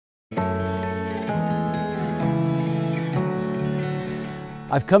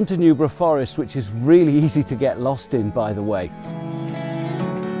I've come to Newborough Forest, which is really easy to get lost in, by the way.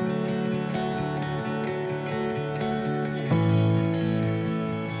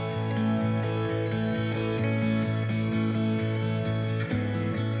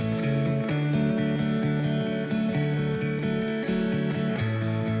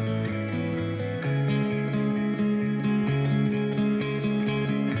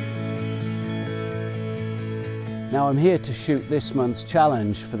 Now I'm here to shoot this month's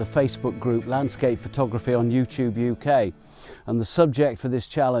challenge for the Facebook group Landscape Photography on YouTube UK, and the subject for this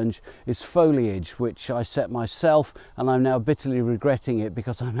challenge is foliage, which I set myself, and I'm now bitterly regretting it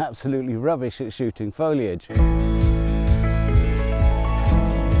because I'm absolutely rubbish at shooting foliage.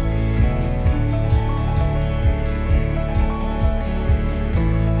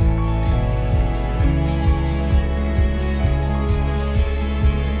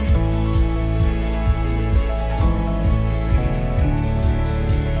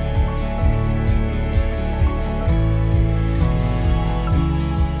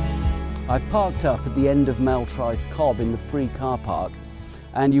 I've parked up at the end of Meltraeth Cobb in the free car park,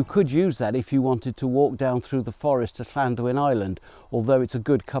 and you could use that if you wanted to walk down through the forest to Llandwyn Island, although it's a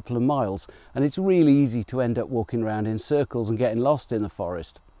good couple of miles and it's really easy to end up walking around in circles and getting lost in the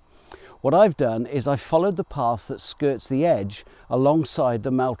forest. What I've done is I've followed the path that skirts the edge alongside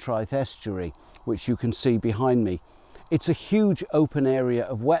the Meltraeth estuary, which you can see behind me. It's a huge open area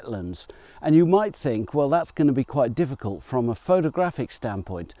of wetlands, and you might think, well, that's going to be quite difficult from a photographic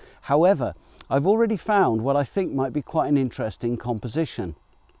standpoint. However, I've already found what I think might be quite an interesting composition.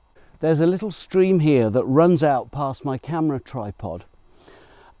 There's a little stream here that runs out past my camera tripod,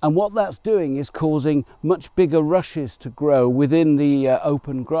 and what that's doing is causing much bigger rushes to grow within the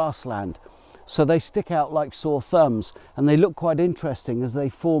open grassland. So they stick out like sore thumbs, and they look quite interesting as they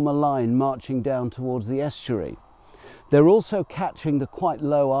form a line marching down towards the estuary. They're also catching the quite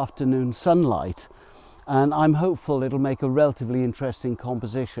low afternoon sunlight, and I'm hopeful it'll make a relatively interesting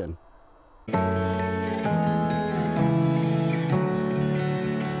composition.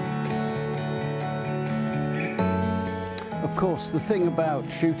 Of course, the thing about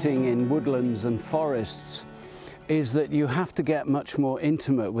shooting in woodlands and forests is that you have to get much more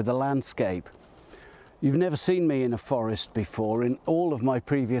intimate with the landscape. You've never seen me in a forest before in all of my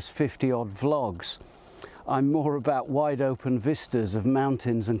previous 50-odd vlogs. I'm more about wide open vistas of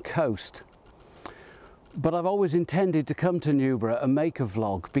mountains and coast. But I've always intended to come to Newborough and make a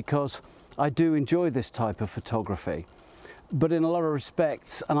vlog because I do enjoy this type of photography. But in a lot of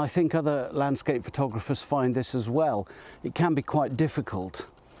respects, and I think other landscape photographers find this as well, it can be quite difficult.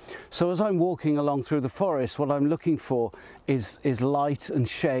 So as I'm walking along through the forest, what I'm looking for is light and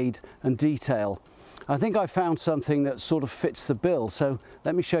shade and detail. I think I found something that sort of fits the bill, so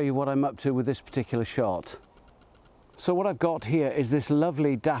let me show you what I'm up to with this particular shot. So what I've got here is this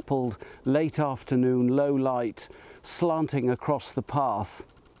lovely dappled late afternoon low light slanting across the path,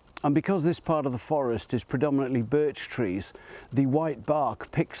 and because this part of the forest is predominantly birch trees, the white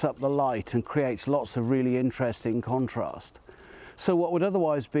bark picks up the light and creates lots of really interesting contrast. So what would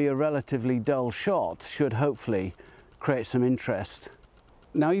otherwise be a relatively dull shot should hopefully create some interest.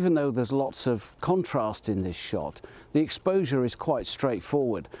 Now, even though there's lots of contrast in this shot, the exposure is quite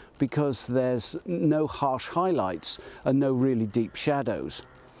straightforward because there's no harsh highlights and no really deep shadows.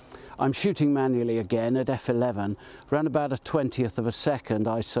 I'm shooting manually again at f11, around about a 20th of a second,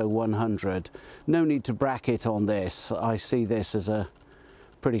 ISO 100. No need to bracket on this. I see this as a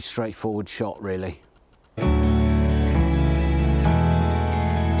pretty straightforward shot, really.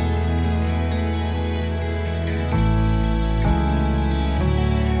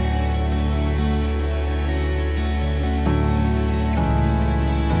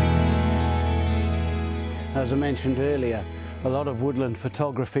 As I mentioned earlier, a lot of woodland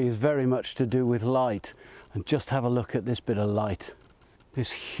photography is very much to do with light, and just have a look at this bit of light.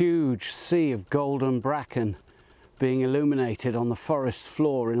 This huge sea of golden bracken being illuminated on the forest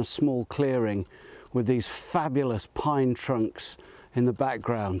floor in a small clearing with these fabulous pine trunks in the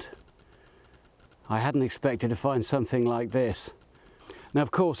background. I hadn't expected to find something like this. Now, of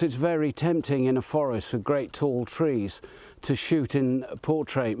course, it's very tempting in a forest with great tall trees to shoot in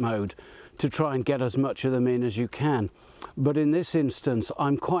portrait mode to try and get as much of them in as you can. But in this instance,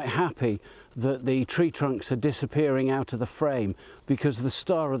 I'm quite happy that the tree trunks are disappearing out of the frame because the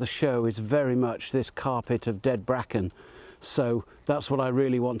star of the show is very much this carpet of dead bracken. So that's what I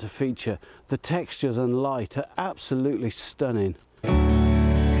really want to feature. The textures and light are absolutely stunning.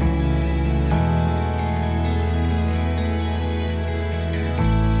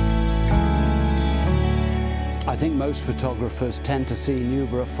 I think most photographers tend to see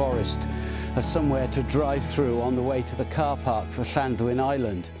Newborough Forest as somewhere to drive through on the way to the car park for Llanddwyn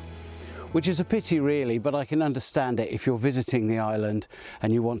Island. Which is a pity really, but I can understand it if you're visiting the island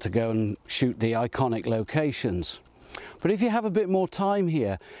and you want to go and shoot the iconic locations. But if you have a bit more time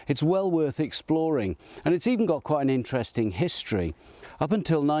here, it's well worth exploring, and it's even got quite an interesting history. Up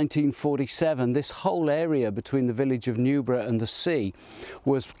until 1947, this whole area between the village of Newborough and the sea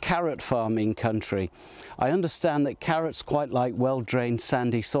was carrot farming country. I understand that carrots quite like well-drained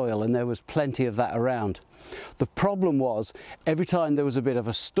sandy soil, and there was plenty of that around. The problem was, every time there was a bit of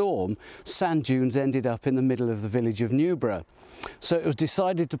a storm, sand dunes ended up in the middle of the village of Newborough. So it was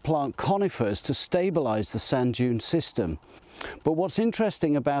decided to plant conifers to stabilise the sand dune system. But what's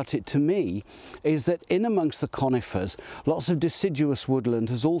interesting about it to me is that in amongst the conifers, lots of deciduous woodland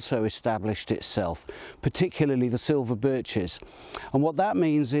has also established itself, particularly the silver birches. And what that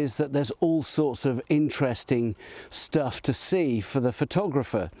means is that there's all sorts of interesting stuff to see for the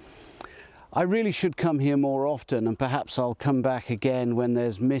photographer. I really should come here more often, and perhaps I'll come back again when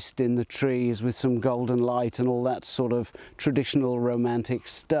there's mist in the trees with some golden light and all that sort of traditional romantic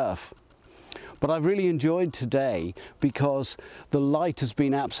stuff. But I've really enjoyed today because the light has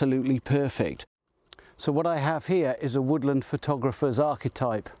been absolutely perfect. So what I have here is a woodland photographer's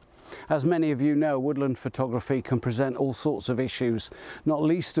archetype. As many of you know, woodland photography can present all sorts of issues, not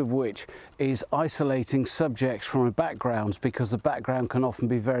least of which is isolating subjects from a background, because the background can often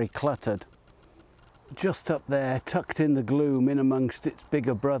be very cluttered. Just up there, tucked in the gloom in amongst its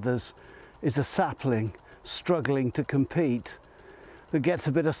bigger brothers, is a sapling struggling to compete that gets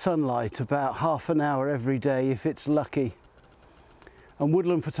a bit of sunlight about half an hour every day if it's lucky. And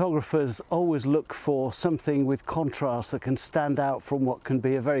woodland photographers always look for something with contrast that can stand out from what can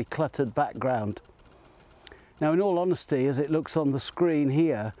be a very cluttered background. Now, in all honesty, as it looks on the screen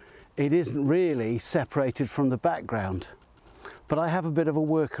here, it isn't really separated from the background, but I have a bit of a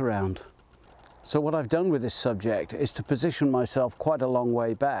workaround. So what I've done with this subject is to position myself quite a long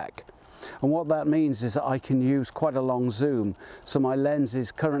way back. And what that means is that I can use quite a long zoom. So my lens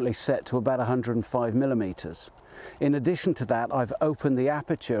is currently set to about 105mm. In addition to that, I've opened the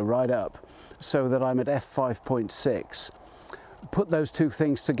aperture right up so that I'm at f5.6. Put those two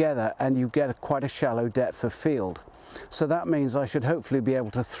things together and you get quite a shallow depth of field. So that means I should hopefully be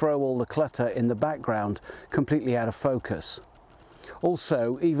able to throw all the clutter in the background completely out of focus.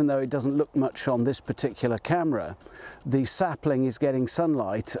 Also, even though it doesn't look much on this particular camera, the sapling is getting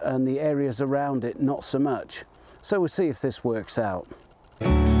sunlight and the areas around it not so much. So we'll see if this works out.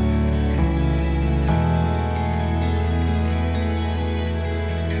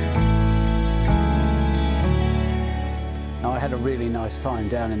 Now, I had a really nice time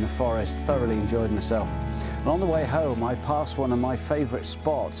down in the forest, thoroughly enjoyed myself. And on the way home, I passed one of my favourite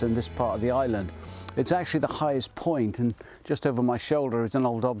spots in this part of the island. It's actually the highest point, and just over my shoulder is an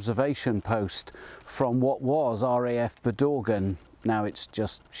old observation post from what was RAF Bedorgan. Now it's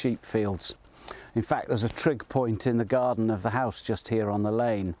just sheep fields. In fact, there's a trig point in the garden of the house just here on the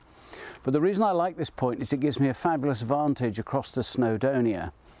lane. But the reason I like this point is it gives me a fabulous vantage across the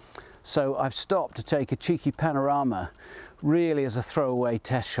Snowdonia. So I've stopped to take a cheeky panorama, really as a throwaway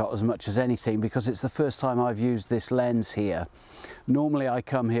test shot as much as anything, because it's the first time I've used this lens here. Normally I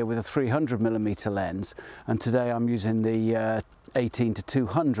come here with a 300mm lens, and today I'm using the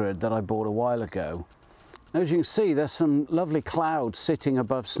 18-200 that I bought a while ago. As you can see, there's some lovely clouds sitting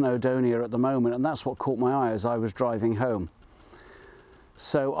above Snowdonia at the moment, and that's what caught my eye as I was driving home.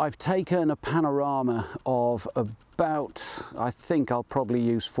 So I've taken a panorama of about, I think I'll probably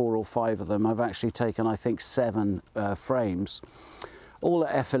use 4 or 5 of them. I've actually taken, I think, 7 frames, all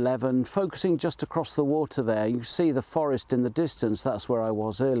at f11, focusing just across the water there. You see the forest in the distance, that's where I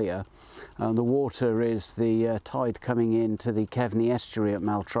was earlier. The water is the tide coming into the Kevney estuary at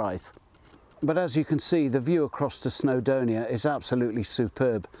Maltraeth. But as you can see, the view across to Snowdonia is absolutely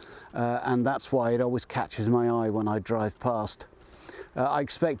superb, and that's why it always catches my eye when I drive past. I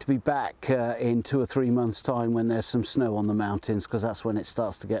expect to be back in 2 or 3 months' time when there's some snow on the mountains, because that's when it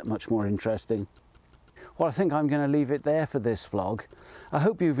starts to get much more interesting. Well, I think I'm going to leave it there for this vlog. I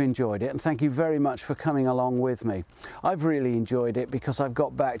hope you've enjoyed it, and thank you very much for coming along with me. I've really enjoyed it because I've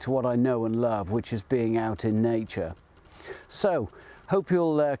got back to what I know and love, which is being out in nature. So, hope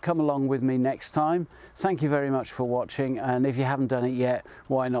you'll come along with me next time. Thank you very much for watching, and if you haven't done it yet,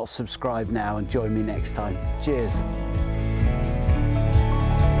 why not subscribe now and join me next time. Cheers.